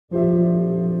In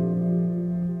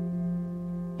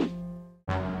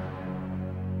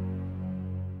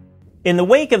the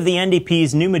wake of the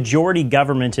NDP's new majority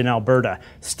government in Alberta,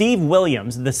 Steve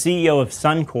Williams, the CEO of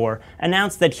Suncor,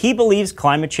 announced that he believes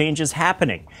climate change is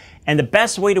happening, and the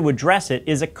best way to address it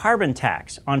is a carbon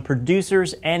tax on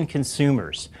producers and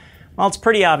consumers. Well, it's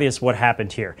pretty obvious what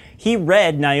happened here. He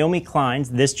read Naomi Klein's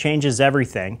This Changes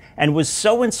Everything and was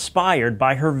so inspired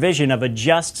by her vision of a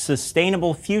just,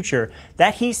 sustainable future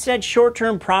that he set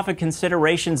short-term profit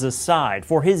considerations aside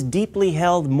for his deeply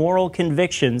held moral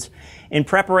convictions in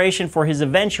preparation for his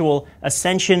eventual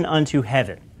ascension unto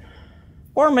heaven.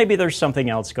 Or maybe there's something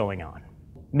else going on.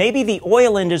 Maybe the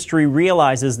oil industry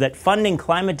realizes that funding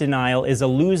climate denial is a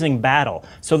losing battle,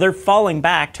 so they're falling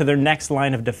back to their next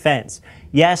line of defense.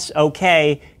 Yes,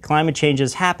 okay, climate change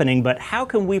is happening, but how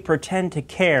can we pretend to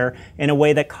care in a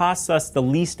way that costs us the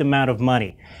least amount of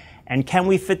money? And can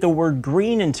we fit the word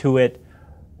green into it,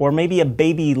 or maybe a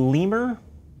baby lemur?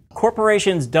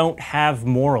 Corporations don't have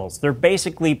morals. They're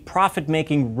basically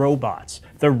profit-making robots.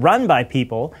 They're run by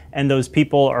people, and those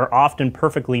people are often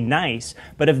perfectly nice,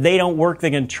 but if they don't work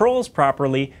the controls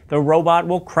properly, the robot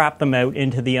will crap them out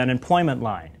into the unemployment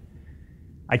line.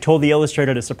 I told the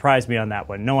illustrator to surprise me on that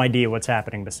one. No idea what's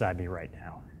happening beside me right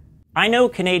now. I know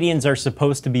Canadians are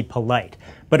supposed to be polite,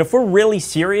 but if we're really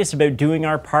serious about doing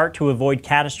our part to avoid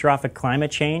catastrophic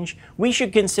climate change, we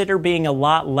should consider being a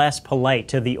lot less polite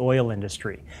to the oil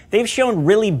industry. They've shown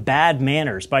really bad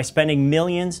manners by spending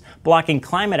millions blocking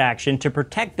climate action to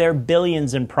protect their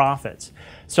billions in profits.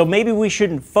 So maybe we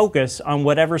shouldn't focus on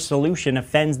whatever solution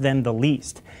offends them the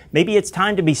least. Maybe it's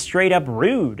time to be straight up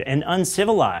rude and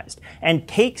uncivilized and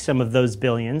take some of those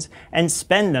billions and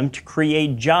spend them to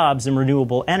create jobs in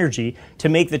renewable energy to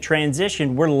make the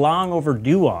transition we're long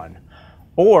overdue on.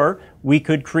 Or we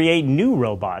could create new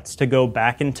robots to go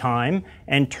back in time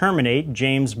and terminate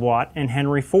James Watt and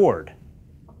Henry Ford.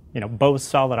 You know, both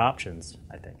solid options,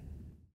 I think.